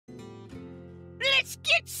Let's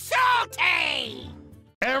get salty!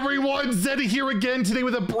 Everyone, Zeddy here again today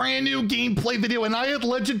with a brand new gameplay video, and I had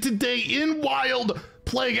Legend today in Wild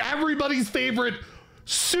playing everybody's favorite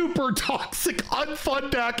super toxic unfun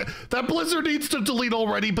deck that Blizzard needs to delete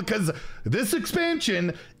already because this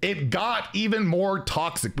expansion, it got even more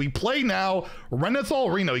toxic. We play now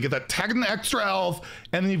Renathal Reno. You get that 10 extra health,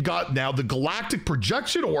 and then you've got now the Galactic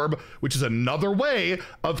Projection Orb, which is another way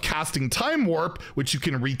of casting Time Warp, which you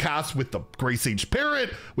can recast with the Grey Sage Parrot,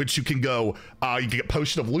 which you can go, you can get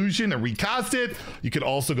Potion of Illusion and recast it. You can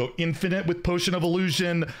also go infinite with Potion of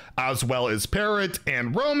Illusion, as well as Parrot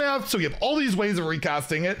and Romance. So you have all these ways of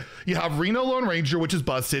recasting it. You have Reno Lone Ranger, which is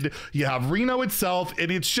busted. You have Reno itself,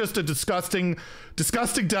 and it's just a disgusting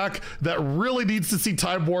deck that really needs to see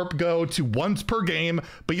Time Warp go to once per game.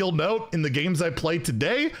 But you'll note in the games I played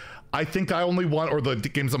today, I think I only won, or the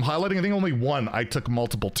games I'm highlighting, I think only one I took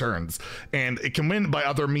multiple turns. And it can win by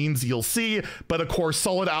other means you'll see, but of course,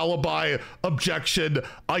 Solid Alibi, Objection,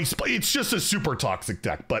 Ice, it's just a super toxic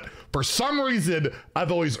deck. But for some reason,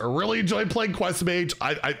 I've always really enjoyed playing Quest Mage.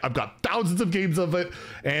 I've got thousands of games of it,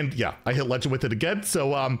 and yeah, I hit Legend with it again.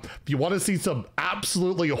 So if you want to see some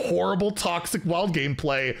absolutely horrible, toxic, wild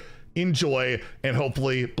gameplay, enjoy, and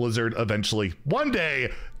hopefully Blizzard eventually one day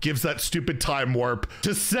gives that stupid Time Warp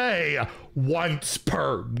to say once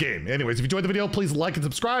per game. Anyways, if you enjoyed the video, please like and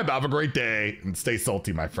subscribe. Have a great day and stay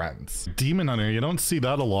salty, my friends. Demon Hunter, you don't see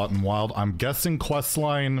that a lot in Wild. I'm guessing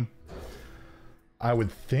questline, I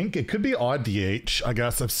would think it could be odd DH. I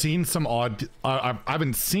guess I've seen some odd, I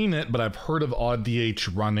haven't seen it, but I've heard of odd DH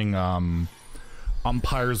running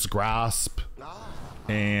Umpire's Grasp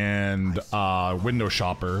and Window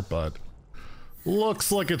Shopper, but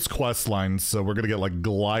looks like it's questline, so we're gonna get like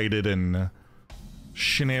glided and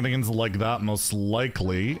shenanigans like that most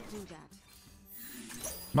likely.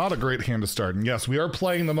 Not a great hand to start, and yes, we are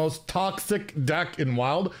playing the most toxic deck in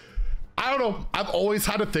Wild. I don't know, I've always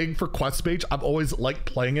had a thing for Quest Mage. I've always liked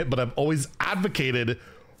playing it, but I've always advocated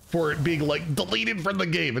for it being like deleted from the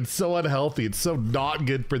game. It's so unhealthy, it's so not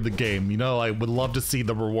good for the game. You know, I would love to see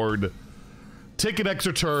the reward take an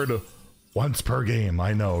extra turn once per game.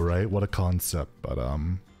 I know, right? What a concept. But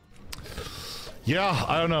yeah,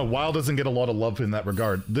 I don't know. Wild doesn't get a lot of love in that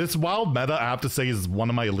regard. This Wild meta, I have to say, is one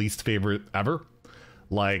of my least favorite ever.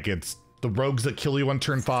 Like, it's the rogues that kill you on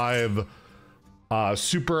turn 5,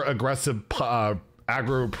 super aggressive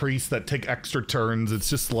aggro priests that take extra turns. It's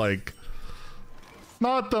just like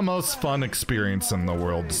not the most fun experience in the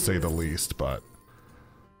world, to say the least. But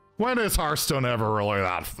when is Hearthstone ever really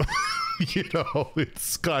that fun? You know,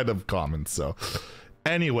 it's kind of common. So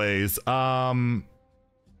anyways, honestly,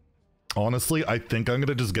 I think I'm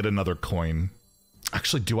gonna just get another coin.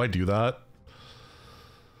 Actually, do I do that?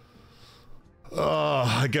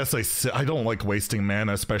 I guess I don't like wasting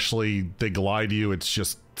mana, especially they glide you. It's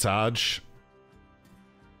just Sag.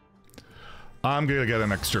 I'm gonna get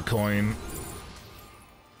an extra coin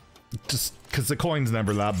just because the coin's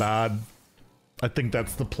never that bad. I think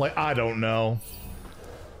that's the play. I don't know.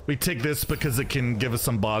 We take this because it can give us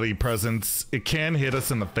some body presence. It can hit us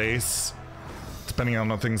in the face, depending on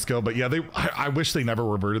how things go. But yeah, I wish they never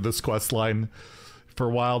reverted this quest line for a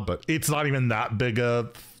while, but it's not even that big a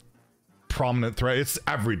prominent threat. It's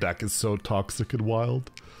every deck is so toxic and Wild.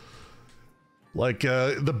 Like,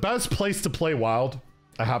 the best place to play Wild,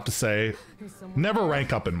 I have to say, never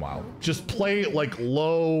rank up in Wild. Just play like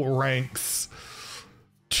low ranks,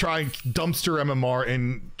 try dumpster MMR,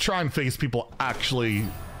 and try and face people actually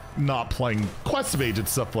not playing Quest Mage and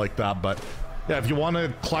stuff like that. But yeah, if you want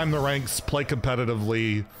to climb the ranks, play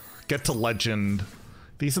competitively, get to Legend,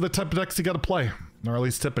 these are the type of decks you got to play, or at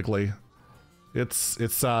least typically. It's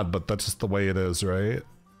sad, but that's just the way it is, right?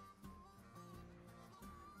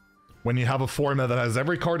 When you have a format that has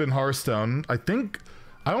every card in Hearthstone, I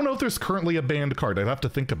don't know if there's currently a banned card. I'd have to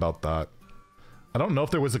think about that. I don't know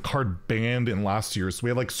if there was a card banned in last year's. We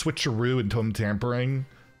had like Switcheroo and Tome Tampering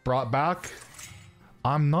brought back.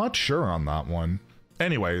 I'm not sure on that one.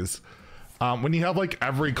 Anyways, when you have like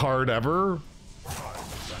every card ever,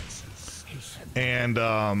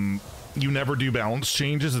 and you never do balance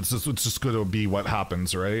changes, it's just going to be what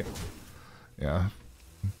happens, right? Yeah.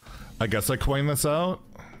 I guess I coin this out,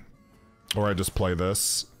 or I just play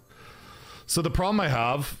this. So the problem I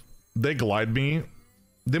have, they glide me.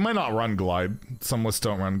 They might not run glide. Some lists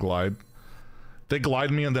don't run glide. They glide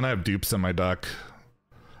me, and then I have dupes in my deck.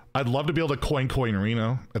 I'd love to be able to coin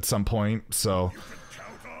Reno at some point, so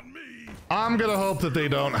I'm gonna hope that they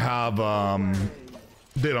don't have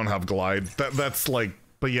glide. That's like,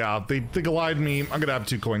 but yeah, they glide me. I'm gonna have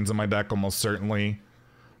 2 coins in my deck almost certainly.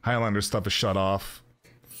 Highlander stuff is shut off.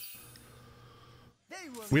 They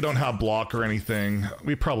will We don't have block or anything.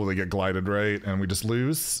 We probably get glided, right? And we just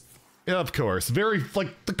lose. Yeah, of course. Very,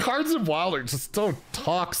 like, the cards of Wild are just so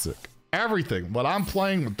toxic. Everything. What I'm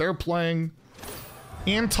playing, what they're playing.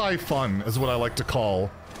 Anti-fun is what I like to call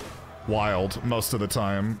Wild most of the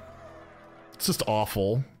time. It's just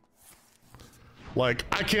awful. Like,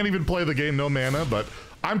 I can't even play the game no mana, but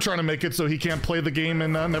I'm trying to make it so he can't play the game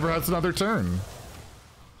and never has another turn.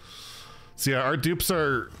 So yeah, our dupes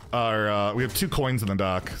are we have 2 coins in the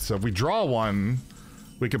deck. So if we draw one,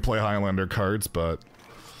 we could play Highlander cards, but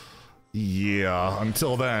yeah,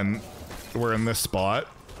 until then, we're in this spot.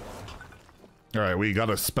 All right, we got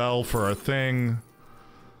a spell for our thing.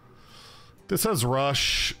 This has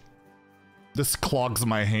rush. This clogs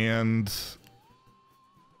my hand.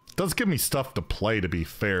 Does give me stuff to play, to be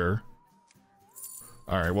fair.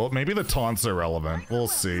 All right, well, maybe the taunts are relevant. We'll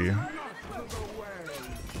see.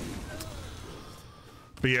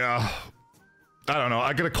 But yeah, I don't know.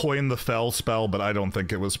 I gotta coin the fell spell, but I don't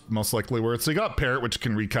think it was most likely worth it. So you got Parrot, which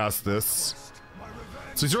can recast this.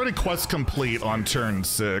 So he's already quest complete on turn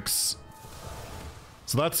 6.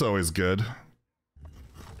 So that's always good.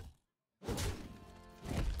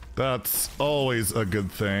 That's always a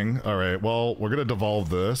good thing. All right, well, we're gonna devolve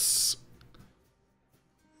this.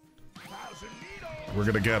 We're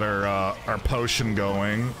gonna get our potion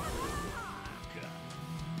going.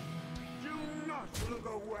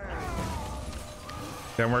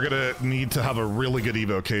 And we're gonna need to have a really good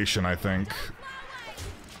evocation, I think.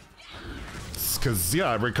 Because,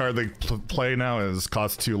 yeah, every card they play now is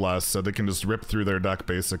cost 2 less, so they can just rip through their deck,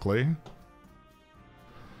 basically.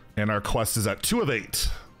 And our quest is at 2 of 8.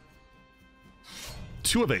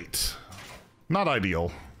 2 of 8. Not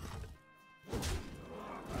ideal.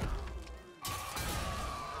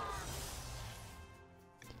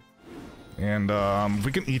 And if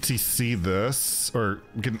we can ETC this, or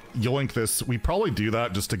we can yoink this, we probably do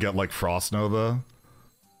that just to get like Frost Nova.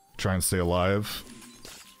 Try and stay alive.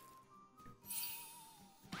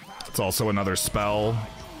 It's also another spell.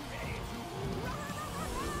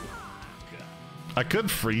 I could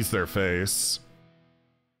freeze their face.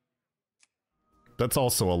 That's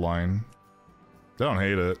also a line. They don't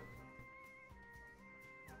hate it.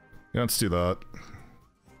 Yeah, let's do that.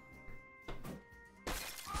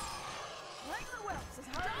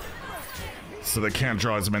 So they can't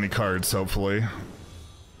draw as many cards, hopefully.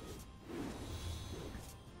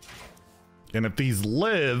 And if these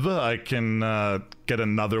live, I can get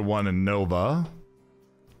another one in Nova.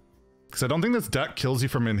 Because I don't think this deck kills you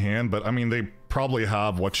from in hand, but I mean, they probably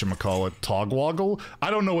have whatchamacallit, Togwoggle.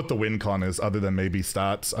 I don't know what the win con is, other than maybe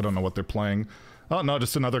stats. I don't know what they're playing. Oh no,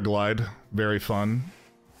 just another glide. Very fun.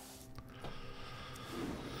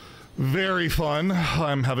 Very fun.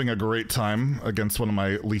 I'm having a great time against one of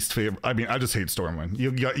my least favorite. I mean, I just hate Stormwind.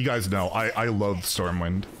 You guys know, I loathe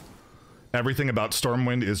Stormwind. Everything about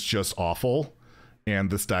Stormwind is just awful, and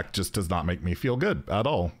this deck just does not make me feel good at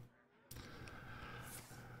all.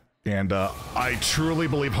 And I truly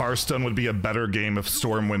believe Hearthstone would be a better game if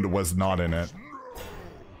Stormwind was not in it.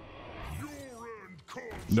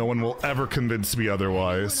 No one will ever convince me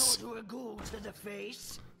otherwise.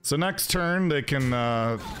 So next turn, they can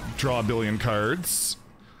draw a billion cards.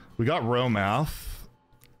 We got Romath.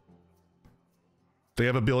 They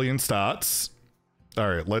have a billion stats. All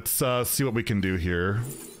right, let's see what we can do here.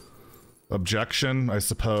 Objection, I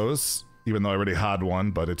suppose. Even though I already had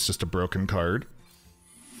one, but it's just a broken card.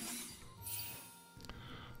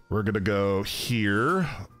 We're gonna go here.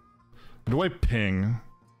 Where do I ping?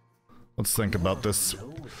 Let's think about this.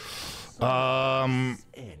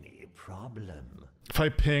 Any problem? If I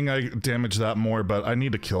ping, I damage that more, but I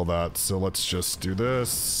need to kill that, so let's just do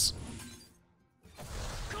this.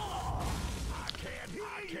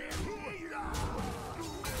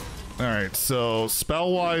 Alright, so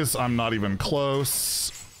spell-wise, I'm not even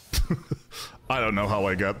close. I don't know how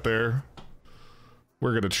I get there.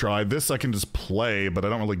 We're gonna try. This I can just play, but I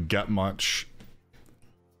don't really get much.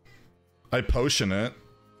 I potion it.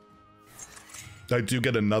 I do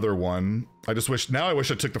get another one. I just wish, now I wish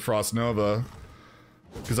I took the Frost Nova.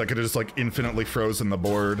 Because I could have just like infinitely frozen the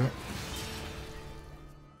board.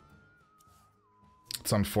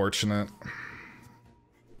 It's unfortunate.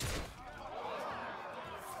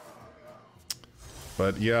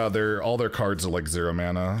 But yeah, all their cards are like 0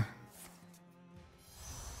 mana.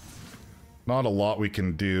 Not a lot we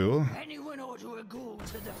can do.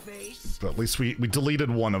 But at least we deleted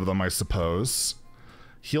one of them, I suppose.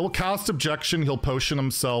 He'll cast Objection, he'll potion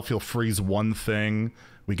himself, he'll freeze one thing.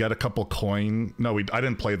 We get a couple coin. No, I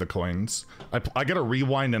didn't play the coins. I get a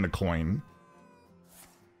rewind and a coin.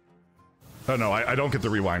 Oh no, I don't get the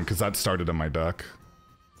rewind because that started in my deck.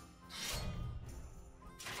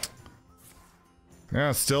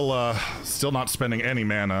 Yeah, still not spending any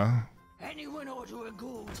mana. Anyone order a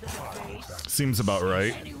ghoul to the face? Seems about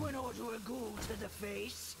right. Anyone order a ghoul to the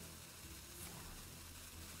face?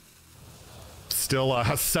 Still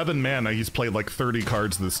has 7 mana. He's played like 30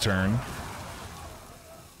 cards this turn.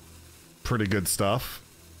 Pretty good stuff.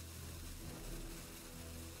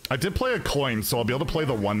 I did play a coin, so I'll be able to play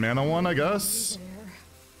the 1 mana one, I guess.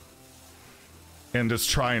 And just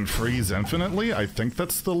try and freeze infinitely. I think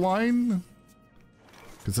that's the line.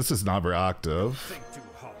 Because this is not very active.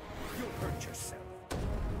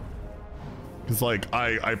 Because like,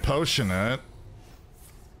 I potion it.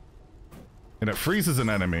 And it freezes an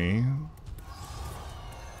enemy.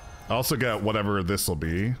 I also get whatever this will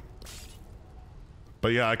be.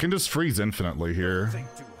 But yeah, I can just freeze infinitely here.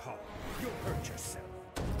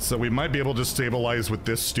 So we might be able to stabilize with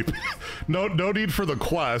this stupid... no need for the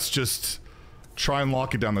quest, just try and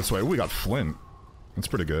lock it down this way. Ooh, we got Flint. That's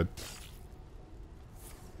pretty good.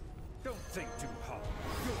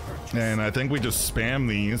 And I think we just spam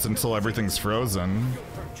these until everything's frozen.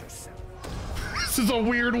 This is a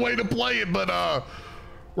weird way to play it, but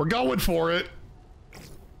we're going for it.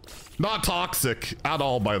 Not toxic at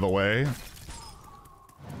all, by the way.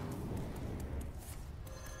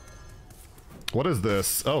 What is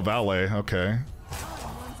this? Oh, valet. Okay.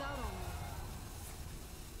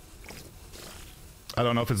 I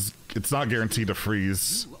don't know if it's not guaranteed to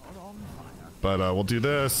freeze, but we'll do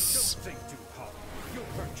this.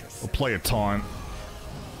 We'll play a taunt.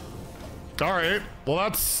 All right. Well,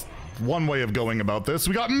 that's one way of going about this.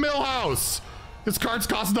 We got Millhouse. His cards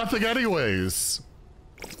cost nothing anyways.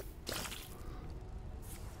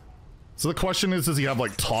 So the question is, does he have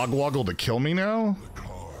like Togwoggle to kill me now?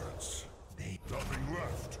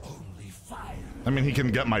 I mean, he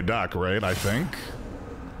can get my deck, right? I think.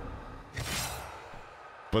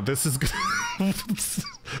 But this is...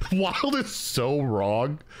 Wild is so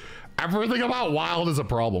wrong. Everything about Wild is a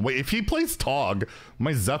problem. Wait, if he plays Tog,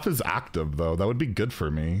 my Zeph is active, though. That would be good for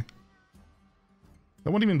me.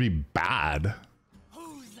 That wouldn't even be bad.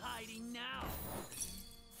 Who's hiding now?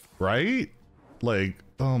 Right? Like,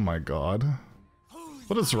 oh my god.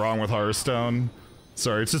 What is wrong with Hearthstone?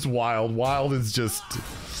 Sorry, it's just Wild. Wild is just...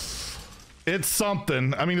 It's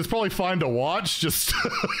something. I mean, it's probably fine to watch, just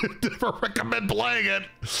never recommend playing it.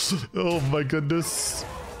 Oh my goodness.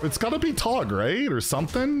 It's gotta be Tog, right? Or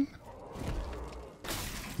something?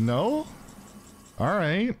 No?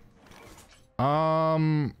 Alright.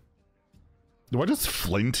 Do I just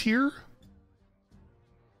Flint here?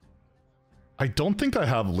 I don't think I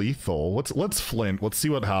have lethal. Let's Flint. Let's see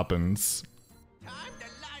what happens. Time to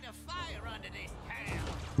light a fire under this town.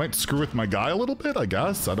 Might screw with my guy a little bit, I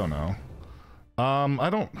guess. I don't know. I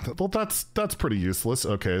don't... Well, that's pretty useless.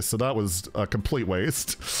 Okay, so that was a complete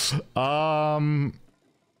waste. Well,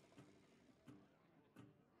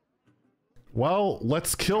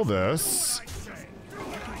 let's kill this.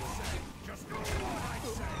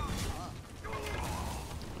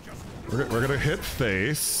 We're gonna hit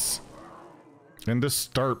face. And just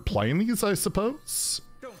start playing these, I suppose?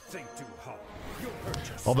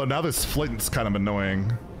 Although now this Flint's kind of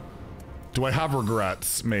annoying. Do I have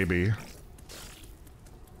regrets? Maybe.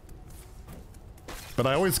 But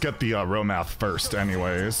I always get the Romath first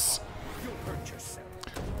anyways.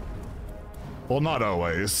 Well, not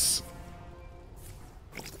always.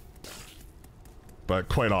 But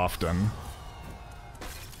quite often.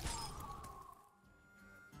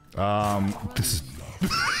 This is...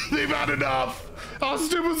 They've had enough! How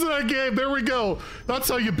stupid is that game? There we go. That's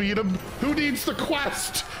how you beat him. Who needs the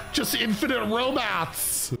quest? Just infinite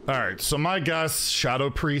Romaths. All right, so my guess, Shadow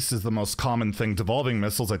Priest is the most common thing. Devolving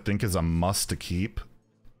Missiles, I think, is a must to keep.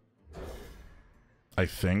 I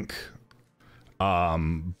think.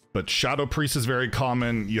 But Shadow Priest is very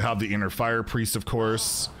common. You have the Inner Fire Priest, of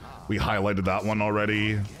course. We highlighted that one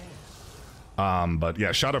already. But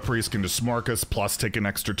yeah, Shadow Priest can just Smork us, plus take an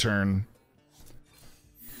extra turn.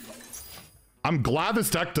 I'm glad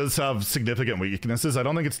this deck does have significant weaknesses. I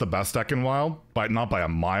don't think it's the best deck in Wild, not by a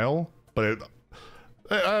mile. But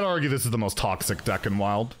I'd argue this is the most toxic deck in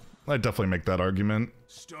Wild. I'd definitely make that argument.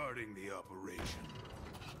 Starting the operation.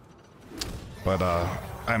 But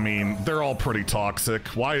I mean, they're all pretty toxic.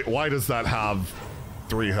 Why does that have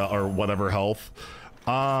 3 or whatever health?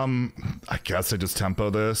 I guess I just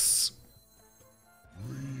tempo this.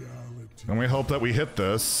 And we hope that we hit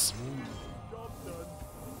this.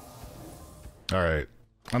 Alright.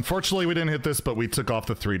 Unfortunately, we didn't hit this, but we took off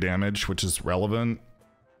the 3 damage, which is relevant.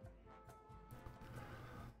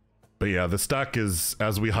 But yeah, this deck is,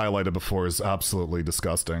 as we highlighted before, is absolutely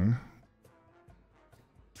disgusting.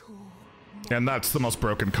 And that's the most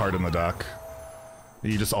broken card in the deck.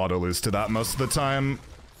 You just auto lose to that most of the time.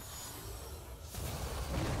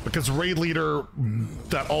 Because raid leader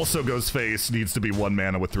that also goes face needs to be 1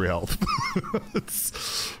 mana with 3 health.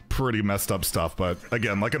 It's pretty messed up stuff, but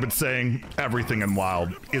again, like I've been saying, everything in WoW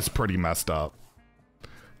is pretty messed up,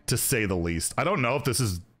 to say the least. I don't know if this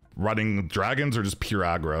is running dragons or just pure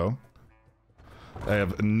aggro. I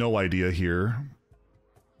have no idea here.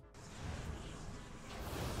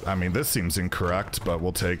 I mean, this seems incorrect, but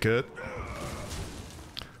we'll take it.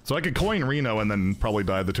 So I could coin Reno and then probably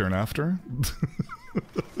die the turn after.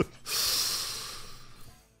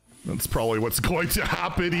 That's probably what's going to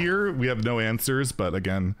happen here. We have no answers, but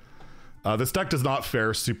again, this deck does not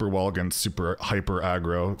fare super well against super hyper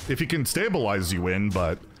aggro. If you can stabilize, you win,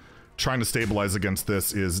 but trying to stabilize against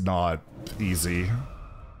this is not easy.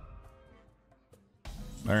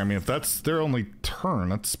 I mean, if that's their only turn,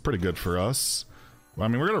 that's pretty good for us. Well, I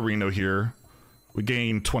mean, we're gonna Reno here. We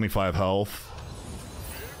gain 25 health.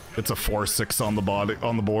 It's a 4/6 on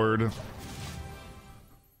the board.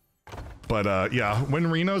 But yeah, when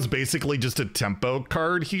Reno's basically just a tempo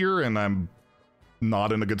card here, and I'm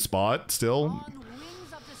not in a good spot still.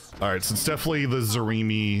 All right, so it's definitely the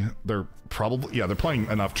Zarimi. They're probably, yeah, they're playing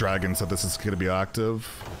enough dragons that this is going to be active.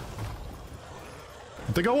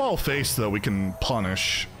 If they go all face, though, we can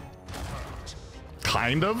punish.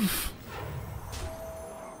 Kind of.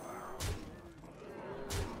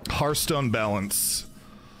 Hearthstone balance.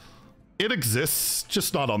 It exists,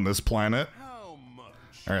 just not on this planet.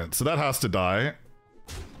 All right, so that has to die.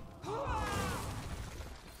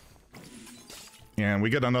 And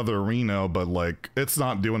we get another Reno, but like, it's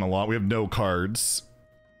not doing a lot. We have no cards.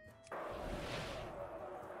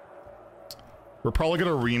 We're probably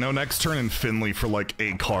gonna Reno next turn and Finley for like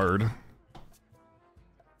a card.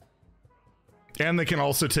 And they can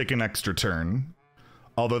also take an extra turn.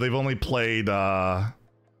 Although they've only played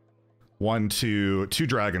two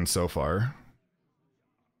dragons so far.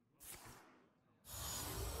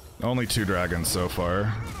 Only 2 dragons so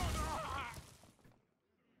far.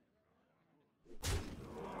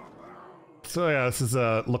 So yeah, this is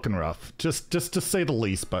looking rough. Just to say the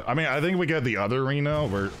least. But I mean, I think we get the other Reno.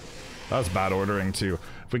 That was bad ordering too.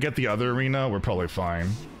 If we get the other Reno, we're probably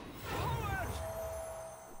fine.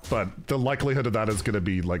 But the likelihood of that is going to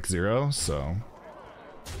be like 0. So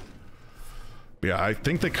yeah, I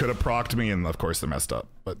think they could have procced me, and of course they messed up.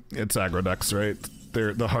 But it's aggro decks, right?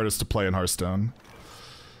 They're the hardest to play in Hearthstone.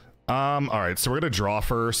 All right, so we're gonna draw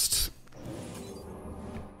first.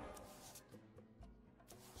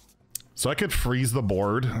 So I could freeze the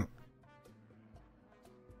board.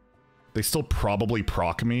 They still probably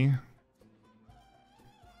proc me.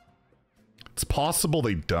 It's possible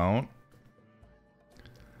they don't.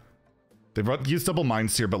 They've used double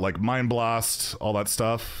minds here, but like Mind Blast, all that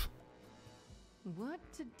stuff. What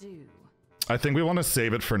to do? I think we want to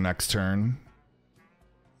save it for next turn.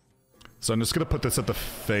 So I'm just gonna put this at the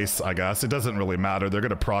face, I guess. It doesn't really matter. They're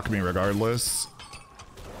gonna proc me regardless.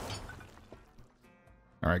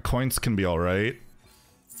 All right, coins can be all right.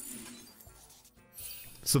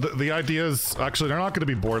 So the idea is, actually, they're not gonna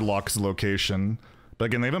be board lock's location. But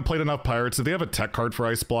again, they haven't played enough pirates. If they have a tech card for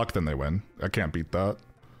Ice Block, then they win. I can't beat that.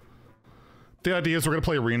 The idea is we're gonna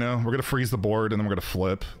play Reno. We're gonna freeze the board, and then we're gonna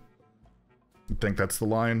flip. I think that's the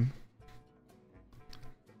line.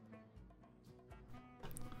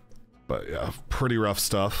 But yeah, pretty rough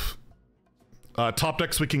stuff. Top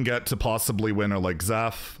decks we can get to possibly win are like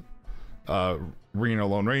Zeph, Reno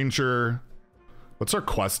Lone Ranger. What's our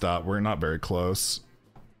quest at? We're not very close.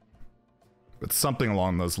 It's something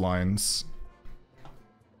along those lines.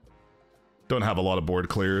 Don't have a lot of board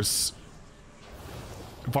clears.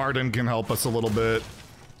 Varden can help us a little bit.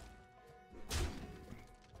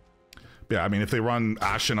 Yeah, I mean, if they run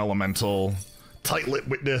Ashen Elemental, Tight-Lit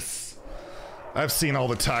Witness, I've seen all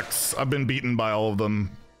the techs. I've been beaten by all of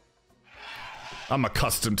them. I'm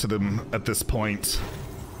accustomed to them at this point.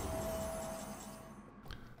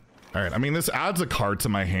 All right, I mean, this adds a card to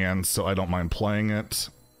my hand, so I don't mind playing it.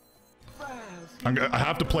 I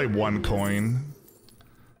have to play 1 coin.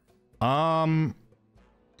 Man,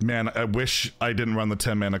 I wish I didn't run the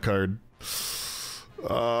 10 mana card.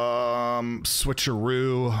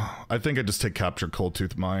 Switcheroo. I think I just take Capture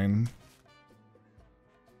Coldtooth Mine.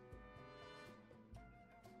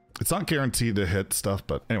 It's not guaranteed to hit stuff,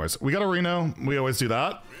 but anyways, we got a Reno. We always do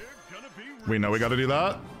that. We know we got to do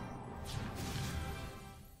that.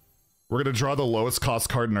 We're going to draw the lowest cost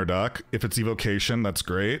card in our deck. If it's Evocation, that's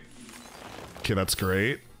great. Okay, that's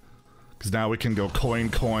great. Because now we can go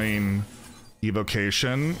coin,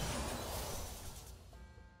 Evocation.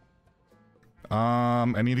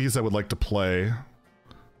 Any of these I would like to play.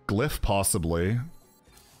 Glyph, possibly.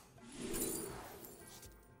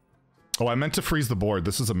 Oh, I meant to freeze the board.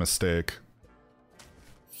 This is a mistake.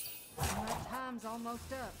 My time's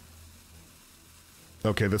almost up.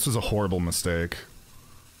 Okay, this was a horrible mistake.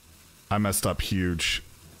 I messed up huge.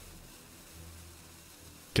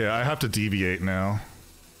 Okay, I have to deviate now.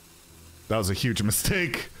 That was a huge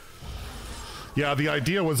mistake. Yeah, the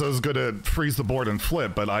idea was I was going to freeze the board and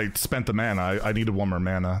flip, but I spent the mana. I needed one more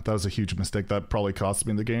mana. That was a huge mistake. That probably cost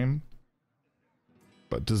me the game.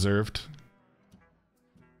 But deserved.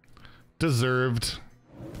 Deserved.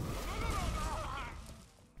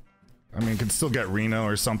 I mean, can still get Reno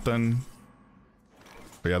or something.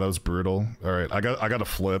 But yeah, that was brutal. All right, I got a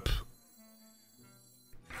flip.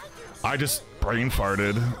 I just brain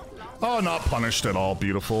farted. Oh, not punished at all.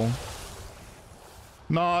 Beautiful.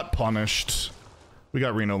 Not punished. We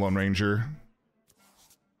got Reno Lone Ranger.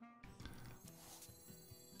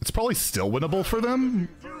 It's probably still winnable for them,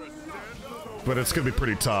 but it's gonna be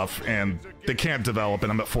pretty tough, and they can't develop,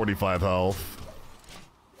 and I'm at 45 health.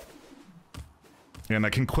 And I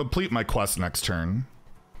can complete my quest next turn.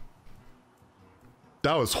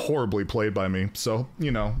 That was horribly played by me, so,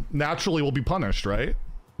 you know, naturally we'll be punished, right?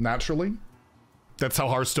 Naturally. That's how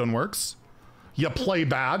Hearthstone works. You play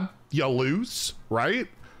bad, you lose, right?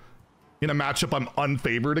 In a matchup I'm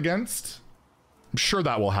unfavored against. I'm sure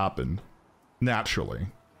that will happen. Naturally.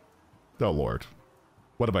 Oh lord.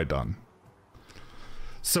 What have I done?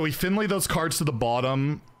 So we Finley those cards to the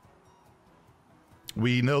bottom.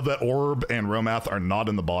 We know that Orb and Romath are not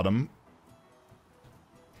in the bottom.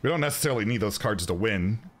 We don't necessarily need those cards to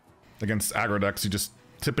win. Against aggro decks, you just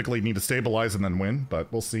typically need to stabilize and then win,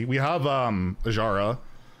 but we'll see. We have Ajara,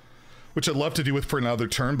 which I'd love to do with for another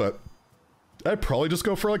turn, but I'd probably just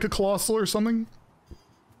go for like a Colossal or something.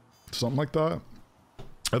 Something like that.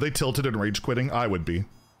 Are they tilted and rage quitting? I would be.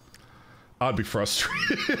 I'd be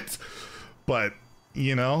frustrated. But,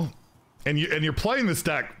 you know, and you're playing this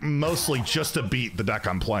deck mostly just to beat the deck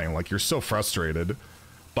I'm playing. Like, you're so frustrated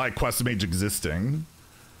by Quest Mage existing.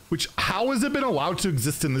 Which, how has it been allowed to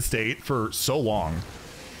exist in this state for so long?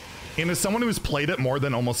 And as someone who's played it more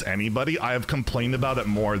than almost anybody, I have complained about it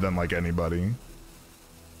more than like anybody.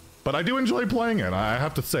 But I do enjoy playing it. I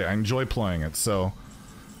have to say, I enjoy playing it. So,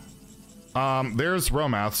 there's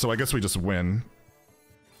Romath, so I guess we just win.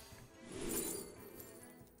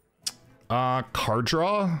 Card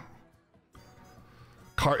draw?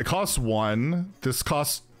 It costs 1. This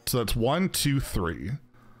costs, so that's 1, 2, 3.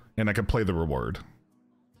 And I can play the reward.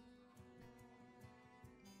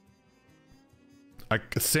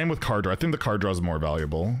 Same with card draw. I think the card draw is more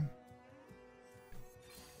valuable.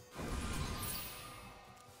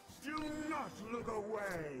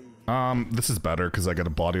 This is better because I get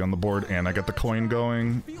a body on the board and I get the coin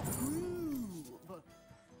going.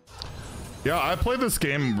 Yeah, I played this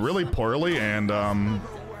game really poorly and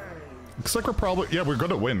looks like we're probably, yeah, we're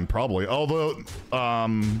gonna win probably. Although I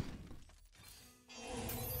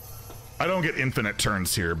don't get infinite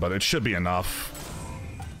turns here, but it should be enough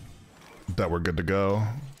that we're good to go.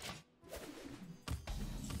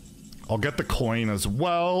 I'll get the coin as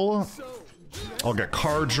well. I'll get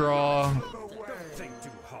card draw.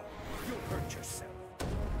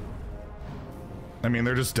 I mean,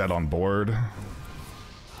 they're just dead on board.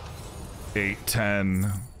 8,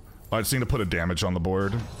 10. I just need to put a damage on the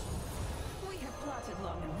board.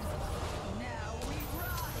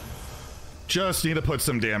 Just need to put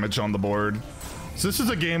some damage on the board. So this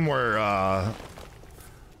is a game where,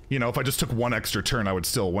 you know, if I just took one extra turn, I would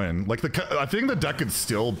still win. Like, I think the deck could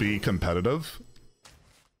still be competitive.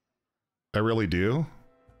 I really do.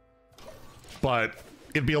 But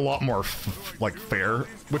it'd be a lot more, like, fair,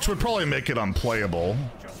 which would probably make it unplayable.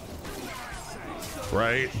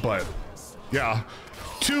 Right? But, yeah.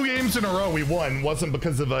 2 games in a row we won wasn't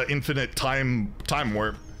because of an infinite time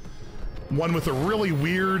warp. One with a really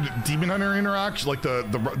weird Demon Hunter interaction, like the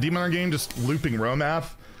Demon Hunter game just looping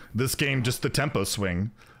Romath. This game just the tempo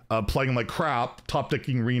swing. Playing like crap, top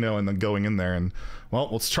decking Reno, and then going in there and, well,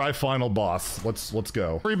 let's try final boss. Let's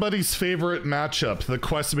go. Everybody's favorite matchup, the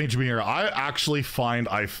Quest Mage Mirror. I actually find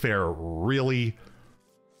I fare really,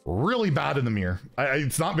 really bad in the mirror.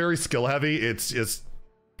 It's not very skill heavy. It's just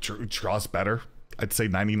draws better. I'd say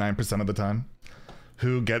 99% of the time.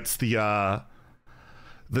 Who gets the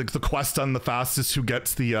quest done the fastest? Who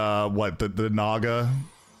gets the the Naga?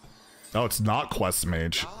 Oh, it's not Quest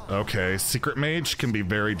Mage. Okay, Secret Mage can be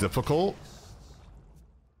very difficult.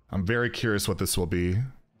 I'm very curious what this will be.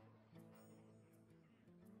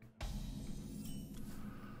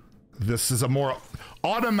 This is a more,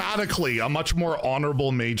 automatically, a much more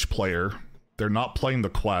honorable mage player. They're not playing the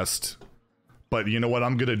quest. But you know what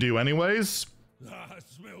I'm gonna do anyways?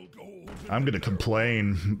 I'm gonna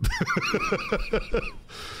complain.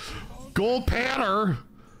 Gold Panner.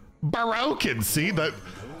 Broken. See that?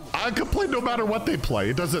 I can play no matter what they play.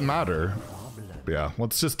 It doesn't matter. But yeah,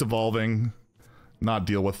 let's just evolving. Not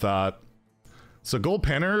deal with that. So Gold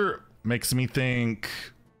Panner makes me think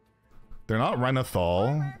they're not Renathal.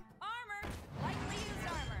 Armor. Lightly used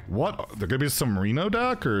armor. What? There gonna be some Reno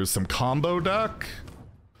deck or some combo deck?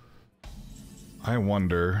 I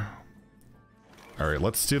wonder. All right,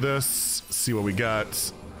 let's do this. See what we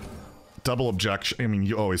got. Double objection. I mean,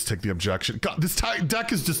 you always take the objection. God, this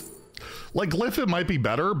deck is just like Glyph. It might be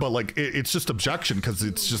better, but like it's just objection because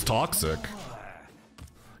it's just toxic.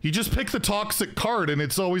 You just pick the toxic card, and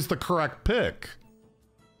it's always the correct pick.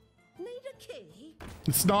 Need a key?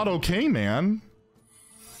 It's not okay, man.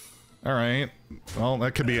 All right. Well,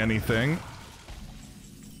 that could be anything.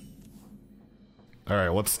 All right,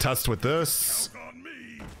 let's test with this. Count on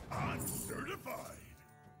me. I'm certified.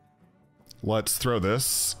 Let's throw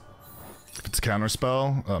this. If it's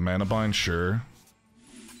counterspell, mana bind, sure.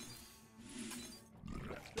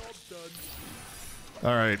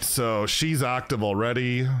 All right, so she's active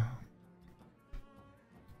already.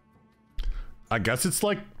 I guess it's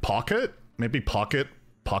like pocket, maybe pocket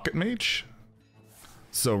mage.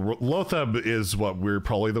 So Lotheb is what we're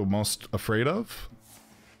probably the most afraid of.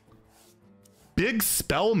 Big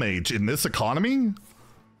spell mage in this economy?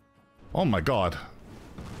 Oh my god.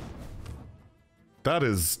 That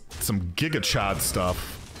is some Giga Chad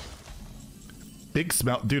stuff. Big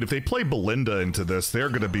smell. Dude, if they play Belinda into this, they're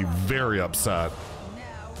gonna be very upset.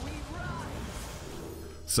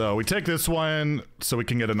 So we take this one so we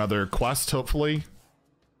can get another quest, hopefully.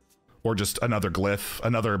 Or just another glyph,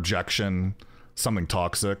 another objection, something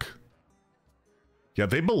toxic. Yeah,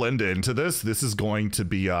 they Belinda into this. This is going to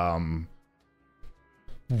be,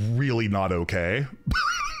 really not okay.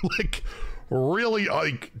 Like, really,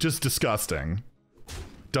 like, just disgusting.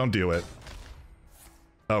 Don't do it.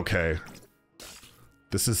 Okay.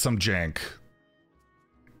 This is some jank.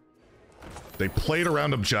 They played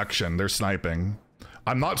around objection. They're sniping.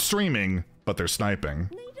 I'm not streaming, but they're sniping.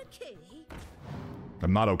 Need a key?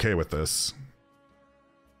 I'm not okay with this.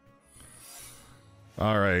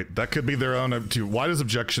 Alright, that could be their own... Why does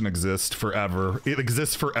objection exist forever? It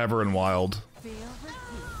exists forever in Wild. Feel the heat.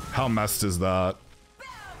 How messed is that? Bow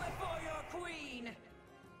before your queen!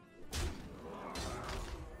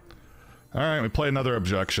 Alright, we play another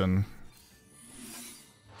objection.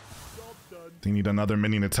 Do you need another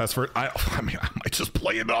minion to test for it? I mean, I might just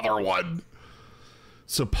play another one.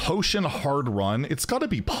 So potion hard run. It's got to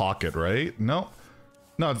be pocket, right? No.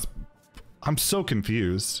 No, it's... I'm so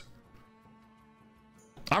confused.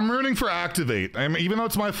 I'm rooting for Activate. Even though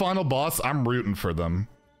it's my final boss, I'm rooting for them.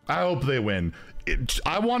 I hope they win.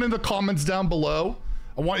 I want in the comments down below,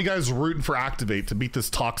 I want you guys rooting for Activate to beat this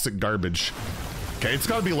toxic garbage. Okay, it's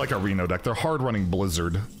got to be like a Reno deck. They're hard running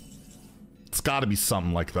Blizzard. It's got to be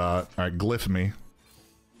something like that. All right, glyph me.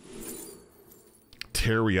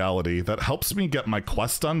 Tear Reality. That helps me get my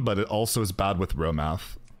quest done, but it also is bad with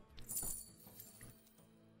Romath.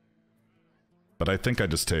 But I think I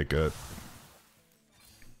just take it.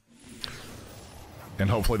 And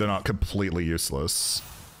hopefully they're not completely useless.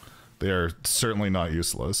 They are certainly not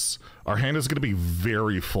useless. Our hand is going to be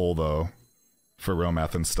very full, though, for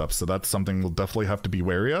Romath and stuff, so that's something we'll definitely have to be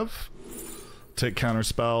wary of. Take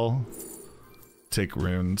Counterspell. Take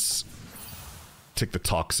runes. Take the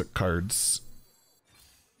toxic cards.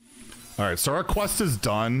 Alright, so our quest is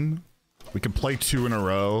done. We can play 2 in a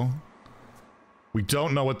row. We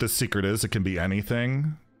don't know what this secret is. It can be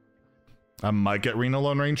anything. I might get Reno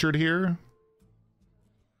Lone Rangered here.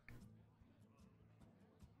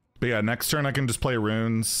 But yeah, next turn I can just play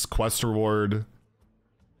runes, quest reward,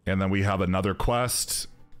 and then we have another quest.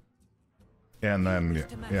 And then,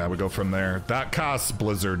 yeah, we go from there. That casts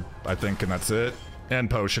Blizzard, I think, and that's it.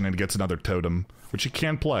 And Potion, and he gets another Totem, which he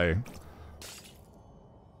can play.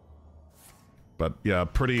 But yeah,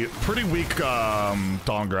 pretty weak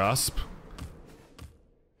Dawn Grasp.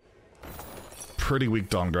 Pretty weak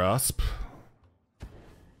Dawn Grasp.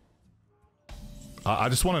 I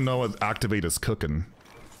just want to know what Activate is cooking.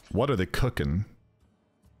 What are they cooking?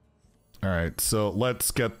 Alright, so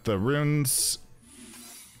let's get the runes.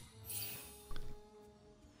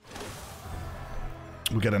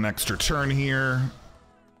 We get an extra turn here.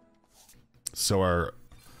 So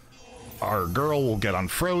our girl will get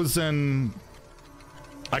unfrozen.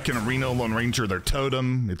 I can Reno Lone Ranger their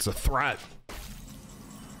totem. It's a threat.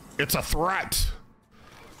 It's a threat!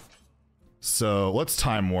 So let's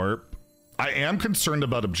time warp. I am concerned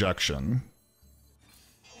about objection.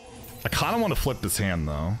 I kind of want to flip this hand,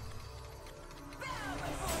 though.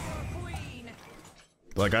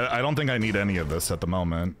 Like, I don't think I need any of this at the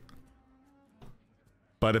moment.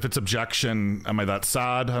 But if it's objection, am I that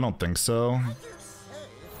sad? I don't think so.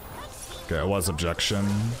 Okay, it was objection.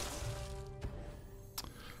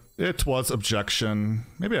 It was objection.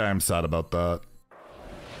 Maybe I am sad about that.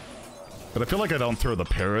 But I feel like I don't throw the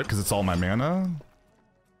parrot because it's all my mana.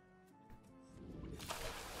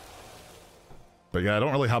 But yeah, I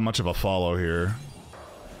don't really have much of a follow here.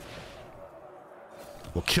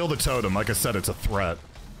 We'll kill the totem. Like I said, it's a threat.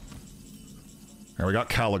 Here, we got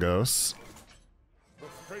Caligos. The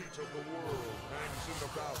fate of the world hangs in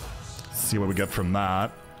the balance. See what we get from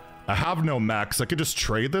that. I have no max. I could just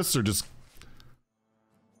trade this or just...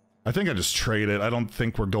 I think I just trade it. I don't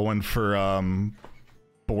think we're going for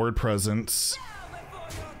board presence.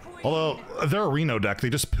 Although, they're a Reno deck. They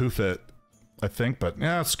just poof it, I think. But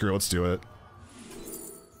yeah, screw it. Let's do it.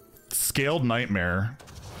 Scaled Nightmare.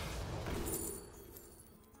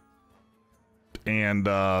 And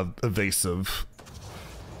Evasive.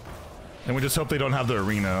 And we just hope they don't have the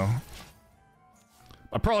Reno.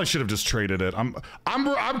 I probably should have just traded it. I'm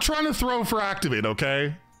trying to throw for Activate,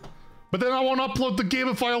 okay? But then I won't upload the game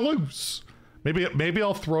if I lose. Maybe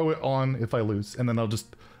I'll throw it on if I lose, and then I'll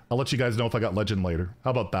let you guys know if I got Legend later.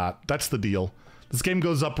 How about that? That's the deal. This game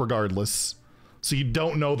goes up regardless, so you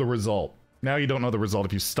don't know the result. Now you don't know the result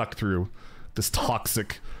if you stuck through this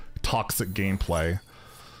toxic gameplay.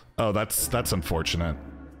 Oh, that's unfortunate.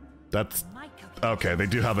 That's okay. They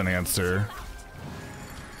do have an answer.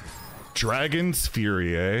 Dragon's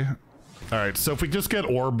Fury, eh? All right. So if we just get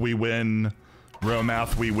Orb, we win.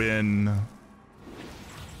 Romath, we win.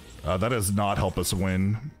 That does not help us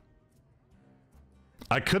win.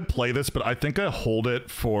 I could play this, but I think I hold it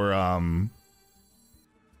for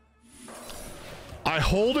I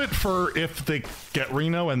hold it for if they get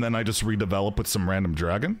Reno, and then I just redevelop with some random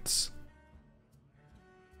dragons.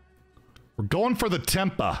 We're going for the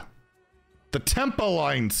Tempa. The Tempa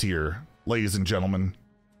lines here, ladies and gentlemen.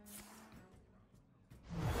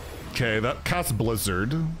 Okay, that casts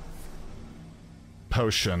Blizzard.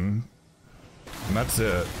 Potion. And that's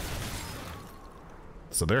it.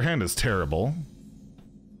 So their hand is terrible.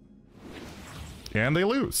 And they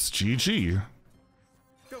lose. GG.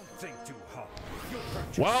 Don't think too hard.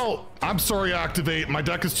 Well, I'm sorry, Activate. My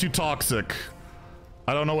deck is too toxic.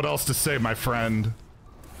 I don't know what else to say, my friend.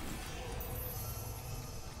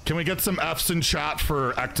 Can we get some Fs in chat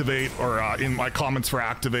for Activate, or in my comments for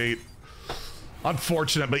Activate?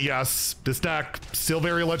 Unfortunate, but yes, this deck still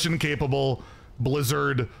very legend capable.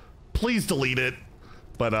 Blizzard, please delete it.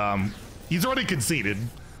 But he's already conceded,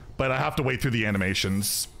 but I have to wait through the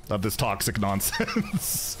animations of this toxic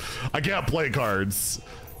nonsense. I can't play cards.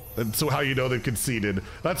 And so how you know they've conceded?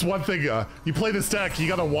 That's one thing. You play this deck, you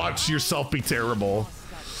gotta watch yourself be terrible.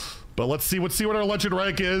 But let's see what our legend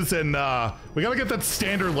rank is, and we gotta get that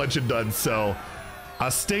standard legend done. So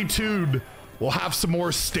stay tuned. We'll have some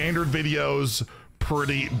more standard videos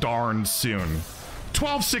pretty darn soon.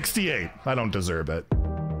 1268. I don't deserve it.